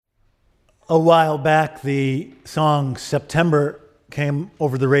A while back, the song September came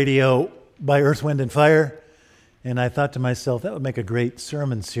over the radio by Earth, Wind, and Fire, and I thought to myself, that would make a great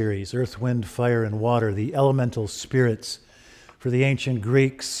sermon series, Earth, Wind, Fire, and Water, the elemental spirits. For the ancient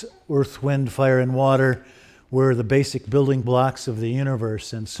Greeks, earth, wind, fire, and water were the basic building blocks of the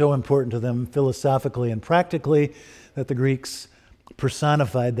universe, and so important to them philosophically and practically that the Greeks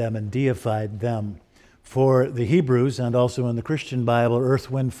personified them and deified them. For the Hebrews, and also in the Christian Bible,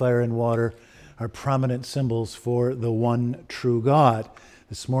 earth, wind, fire, and water are prominent symbols for the one true God.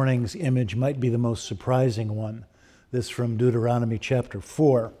 This morning's image might be the most surprising one. This from Deuteronomy chapter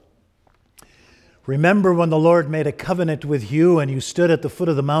 4. Remember when the Lord made a covenant with you and you stood at the foot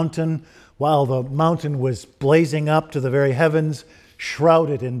of the mountain while the mountain was blazing up to the very heavens,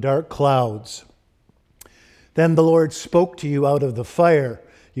 shrouded in dark clouds. Then the Lord spoke to you out of the fire.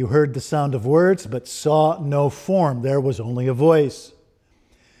 You heard the sound of words, but saw no form. There was only a voice.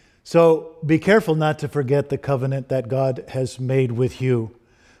 So be careful not to forget the covenant that God has made with you.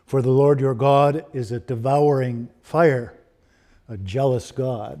 For the Lord your God is a devouring fire, a jealous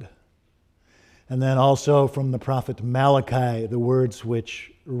God. And then also from the prophet Malachi, the words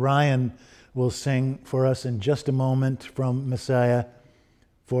which Ryan will sing for us in just a moment from Messiah.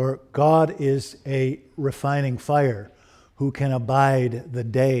 For God is a refining fire. Who can abide the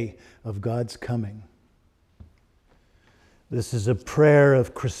day of God's coming? This is a prayer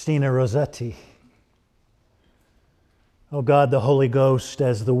of Christina Rossetti. O God, the Holy Ghost,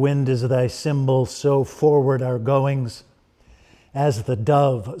 as the wind is thy symbol, so forward our goings. As the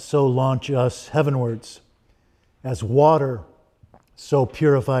dove, so launch us heavenwards. As water, so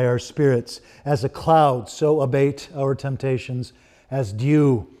purify our spirits. As a cloud, so abate our temptations. As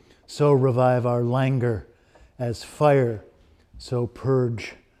dew, so revive our languor. As fire, so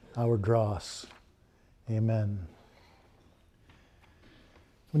purge our dross. Amen.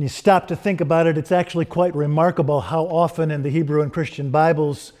 When you stop to think about it, it's actually quite remarkable how often in the Hebrew and Christian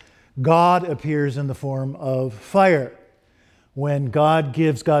Bibles God appears in the form of fire. When God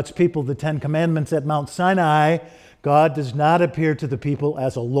gives God's people the Ten Commandments at Mount Sinai, God does not appear to the people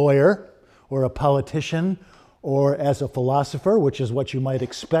as a lawyer or a politician or as a philosopher, which is what you might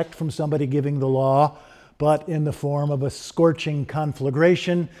expect from somebody giving the law, but in the form of a scorching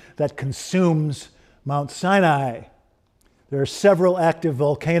conflagration that consumes Mount Sinai. There are several active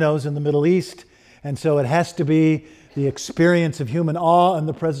volcanoes in the Middle East, and so it has to be the experience of human awe in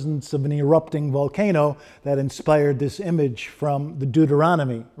the presence of an erupting volcano that inspired this image from the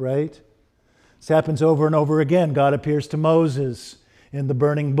Deuteronomy, right? This happens over and over again. God appears to Moses in the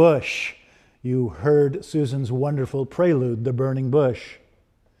burning bush. You heard Susan's wonderful prelude, The Burning Bush.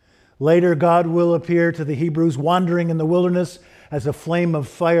 Later, God will appear to the Hebrews wandering in the wilderness as a flame of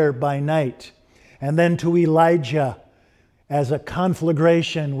fire by night, and then to Elijah as a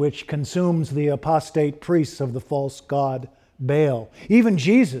conflagration which consumes the apostate priests of the false god Baal. Even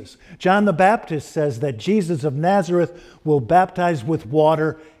Jesus, John the Baptist says that Jesus of Nazareth will baptize with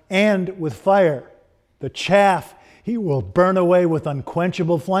water and with fire. The chaff he will burn away with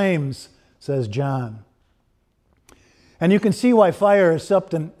unquenchable flames, says John. And you can see why fire is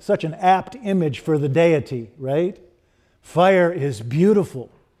such an apt image for the deity, right? Fire is beautiful,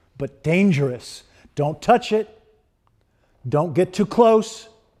 but dangerous. Don't touch it. Don't get too close.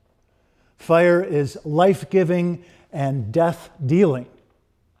 Fire is life-giving and death-dealing.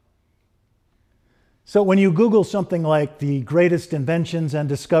 So when you Google something like the greatest inventions and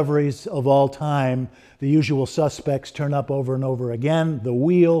discoveries of all time, the usual suspects turn up over and over again: the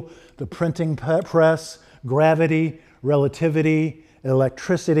wheel, the printing press, gravity, relativity,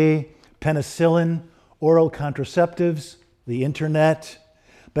 electricity, penicillin, oral contraceptives, the internet.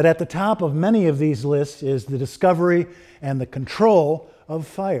 But at the top of many of these lists is the discovery and the control of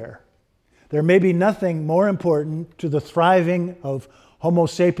fire. There may be nothing more important to the thriving of Homo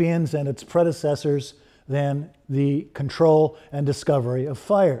sapiens and its predecessors than the control and discovery of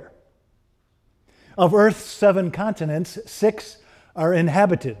fire. Of Earth's 7 continents, 6 are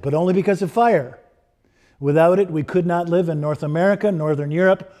inhabited, but only because of fire. Without it, we could not live in North America, Northern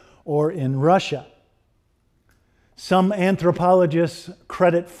Europe, or in Russia. Some anthropologists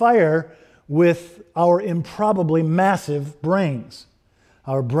credit fire with our improbably massive brains.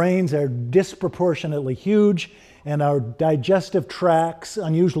 Our brains are disproportionately huge, and our digestive tracts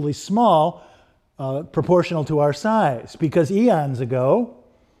unusually small, proportional to our size. Because eons ago,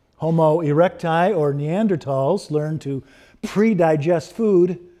 Homo erecti, or Neanderthals, learned to pre-digest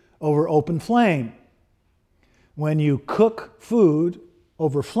food over open flame. When you cook food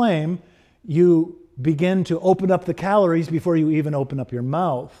over flame, you begin to open up the calories before you even open up your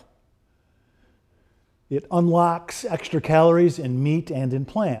mouth. It unlocks extra calories in meat and in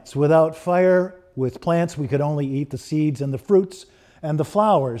plants. Without fire, with plants, we could only eat the seeds and the fruits and the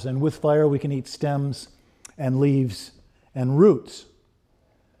flowers. And with fire, we can eat stems and leaves and roots.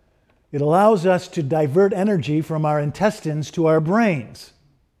 It allows us to divert energy from our intestines to our brains.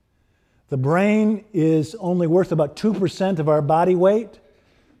 The brain is only worth about 2% of our body weight,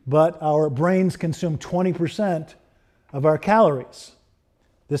 but our brains consume 20% of our calories.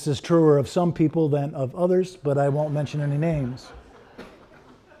 This is truer of some people than of others, but I won't mention any names.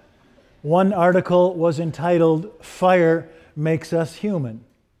 One article was entitled, "Fire Makes Us Human."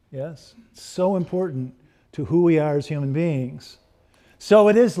 Yes, it's so important to who we are as human beings. So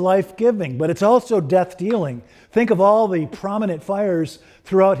it is life-giving, but it's also death-dealing. Think of all the prominent fires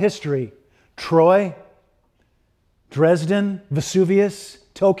throughout history. Troy, Dresden, Vesuvius,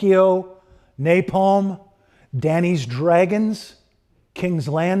 Tokyo, Napalm, Danny's Dragons, King's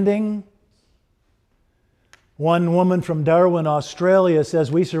Landing. One woman from Darwin, Australia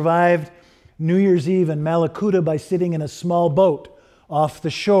says, "We survived New Year's Eve in Malakuta by sitting in a small boat off the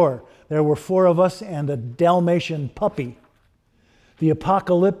shore. There were 4 of us and a Dalmatian puppy. The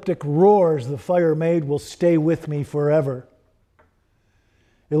apocalyptic roars the fire made will stay with me forever."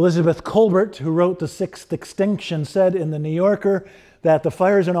 Elizabeth Colbert, who wrote The Sixth Extinction, said in The New Yorker that the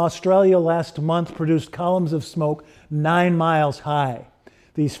fires in Australia last month produced columns of smoke 9 miles high.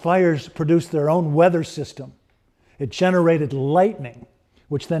 These fires produced their own weather system. It generated lightning,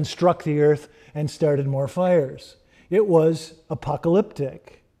 which then struck the earth and started more fires. It was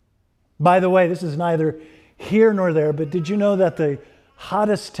apocalyptic. By the way, this is neither here nor there, but did you know that the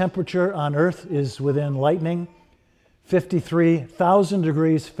hottest temperature on earth is within lightning? 53,000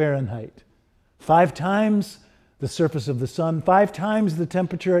 degrees Fahrenheit. 5 times the surface of the sun, 5 times the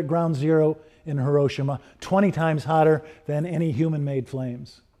temperature at ground zero in Hiroshima, 20 times hotter than any human-made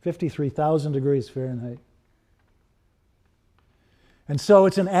flames. 53,000 degrees Fahrenheit. And so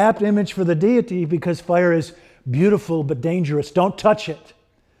it's an apt image for the deity because fire is beautiful but dangerous. Don't touch it.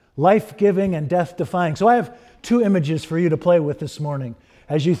 Life-giving and death-defying. So I have 2 images for you to play with this morning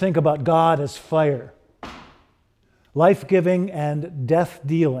as you think about God as fire. Life-giving and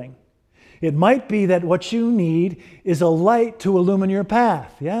death-dealing. It might be that what you need is a light to illumine your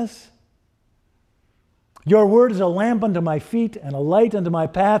path, yes? Your word is a lamp unto my feet and a light unto my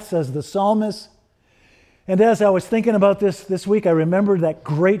path, says the psalmist. And as I was thinking about this week, I remembered that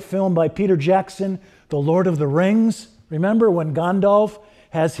great film by Peter Jackson, The Lord of the Rings. Remember when Gandalf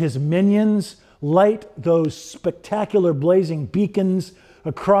has his minions light those spectacular blazing beacons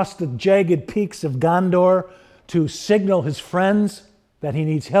across the jagged peaks of Gondor to signal his friends that he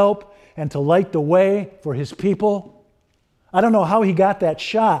needs help and to light the way for his people? I don't know how he got that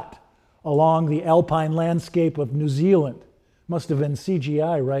shot along the alpine landscape of New Zealand. Must have been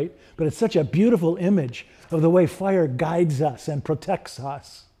CGI, right? But it's such a beautiful image of the way fire guides us and protects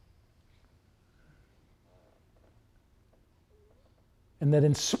us. And that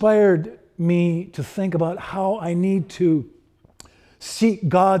inspired me to think about how I need to seek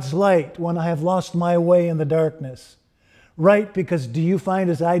God's light when I have lost my way in the darkness. Right? Because do you find,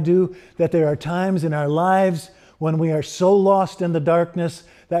 as I do, that there are times in our lives when we are so lost in the darkness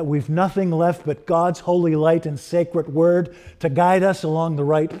that we've nothing left but God's holy light and sacred word to guide us along the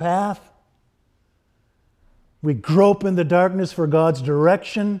right path? We grope in the darkness for God's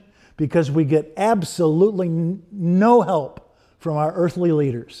direction because we get absolutely no help from our earthly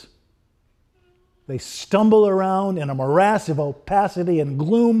leaders. They stumble around in a morass of opacity and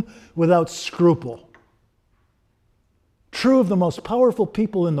gloom without scruple. True of the most powerful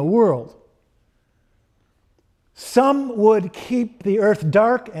people in the world. Some would keep the earth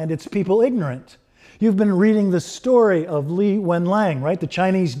dark and its people ignorant. You've been reading the story of Li Wenliang, right? The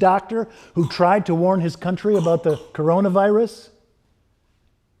Chinese doctor who tried to warn his country about the coronavirus.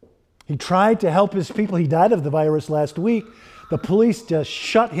 He tried to help his people. He died of the virus last week. The police just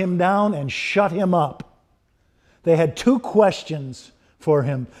shut him down and shut him up. They had 2 questions for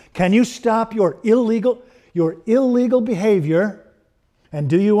him. Can you stop your illegal behavior? And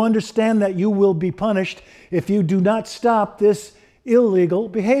do you understand that you will be punished if you do not stop this illegal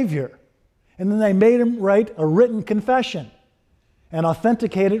behavior? And then they made him write a written confession and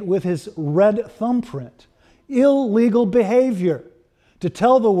authenticate it with his red thumbprint. Illegal behavior to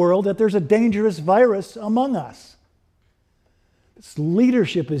tell the world that there's a dangerous virus among us. This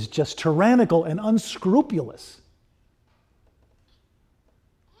leadership is just tyrannical and unscrupulous.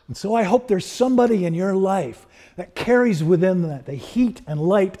 And so I hope there's somebody in your life that carries within that the heat and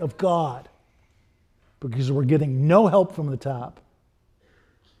light of God, because we're getting no help from the top.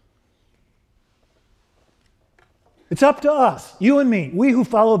 It's up to us, you and me, we who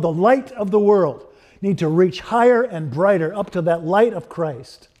follow the light of the world, need to reach higher and brighter up to that light of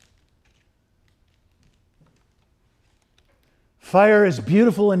Christ. Fire is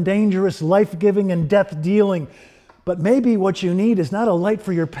beautiful and dangerous, life-giving and death-dealing. But maybe what you need is not a light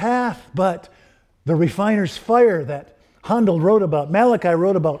for your path, but the refiner's fire that Handel wrote about, Malachi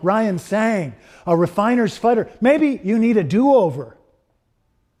wrote about, Ryan sang, a refiner's fire. Maybe you need a do-over.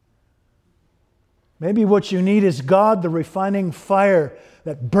 Maybe what you need is God, the refining fire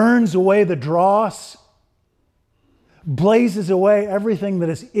that burns away the dross, blazes away everything that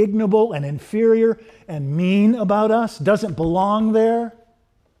is ignoble and inferior and mean about us, doesn't belong there,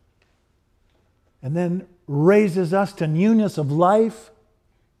 and then raises us to newness of life.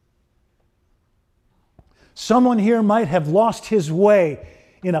 Someone here might have lost his way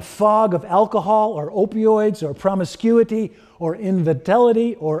in a fog of alcohol or opioids or promiscuity or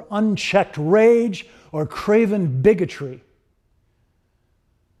infidelity or unchecked rage or craven bigotry.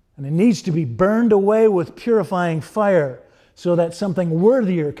 And it needs to be burned away with purifying fire so that something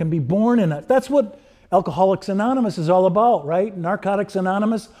worthier can be born in us. That's what Alcoholics Anonymous is all about, right? Narcotics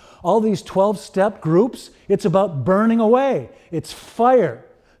Anonymous, all these 12-step groups, it's about burning away. It's fire.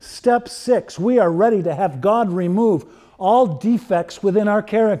 Step 6, we are ready to have God remove all defects within our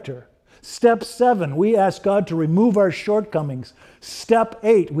character. Step 7, we ask God to remove our shortcomings. Step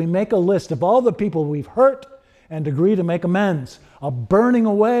 8, we make a list of all the people we've hurt and agree to make amends. A burning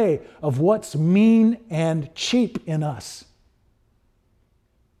away of what's mean and cheap in us.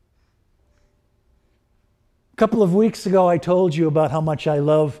 A couple of weeks ago, I told you about how much I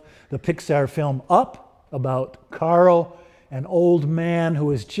love the Pixar film Up, about Carl, an old man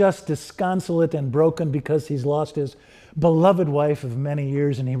who is just disconsolate and broken because he's lost his beloved wife of many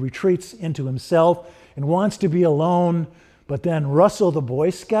years, and he retreats into himself and wants to be alone. But then Russell the Boy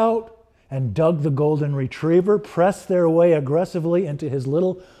Scout and Doug the Golden Retriever press their way aggressively into his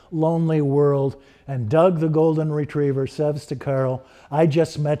little lonely world. And Doug the Golden Retriever says to Carl, "I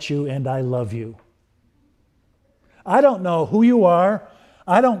just met you and I love you. I don't know who you are.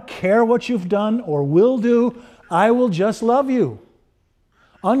 I don't care what you've done or will do. I will just love you."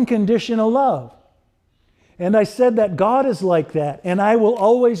 Unconditional love. And I said that God is like that, and I will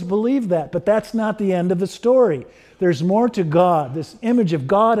always believe that, but that's not the end of the story. There's more to God, this image of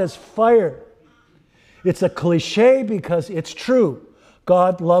God as fire. It's a cliche because it's true.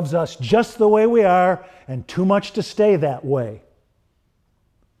 God loves us just the way we are, and too much to stay that way.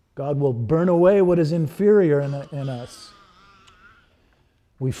 God will burn away what is inferior in us.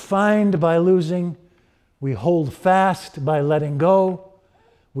 We find by losing. We hold fast by letting go.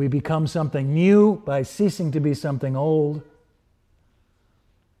 We become something new by ceasing to be something old.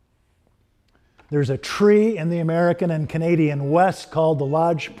 There's a tree in the American and Canadian West called the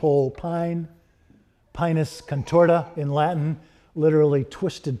lodgepole pine, Pinus contorta in Latin, literally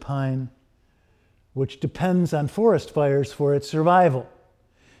twisted pine, which depends on forest fires for its survival.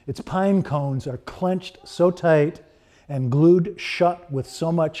 Its pine cones are clenched so tight and glued shut with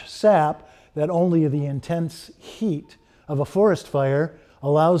so much sap that only the intense heat of a forest fire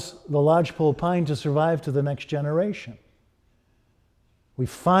allows the lodgepole pine to survive to the next generation. We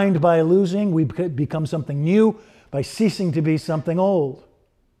find by losing, we become something new by ceasing to be something old.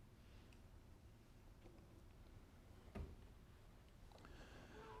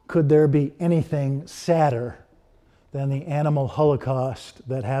 Could there be anything sadder than the animal holocaust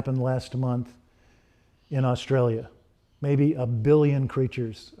that happened last month in Australia? Maybe 1 billion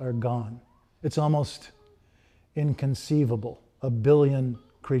creatures are gone. It's almost inconceivable. 1 billion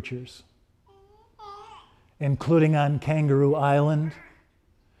creatures, including on Kangaroo Island,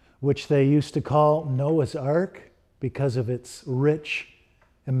 which they used to call Noah's Ark because of its rich,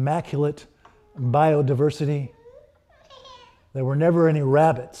 immaculate biodiversity. There were never any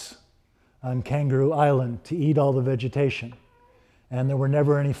rabbits on Kangaroo Island to eat all the vegetation, and there were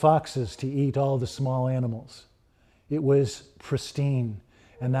never any foxes to eat all the small animals. It was pristine,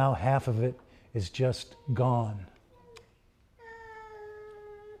 and now half of it is just gone.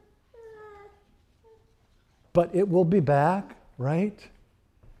 But it will be back, right?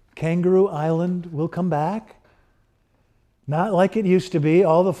 Kangaroo Island will come back. Not like it used to be.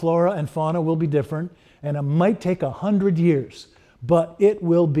 All the flora and fauna will be different, and it might take 100 years, but it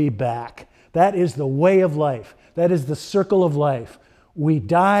will be back. That is the way of life. That is the circle of life. We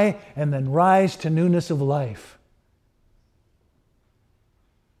die and then rise to newness of life.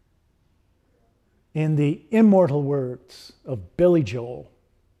 In the immortal words of Billy Joel,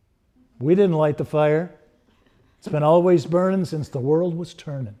 we didn't light the fire. It's been always burning since the world was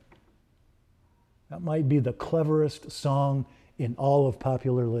turning. That might be the cleverest song in all of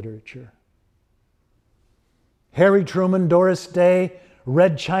popular literature. Harry Truman, Doris Day,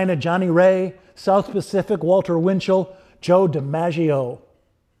 Red China, Johnny Ray, South Pacific, Walter Winchell, Joe DiMaggio.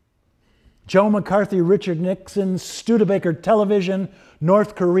 Joe McCarthy, Richard Nixon, Studebaker Television,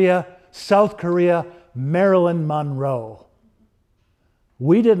 North Korea, South Korea, Marilyn Monroe.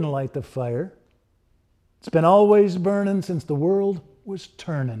 We didn't light the fire. It's been always burning since the world was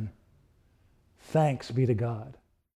turning. Thanks be to God.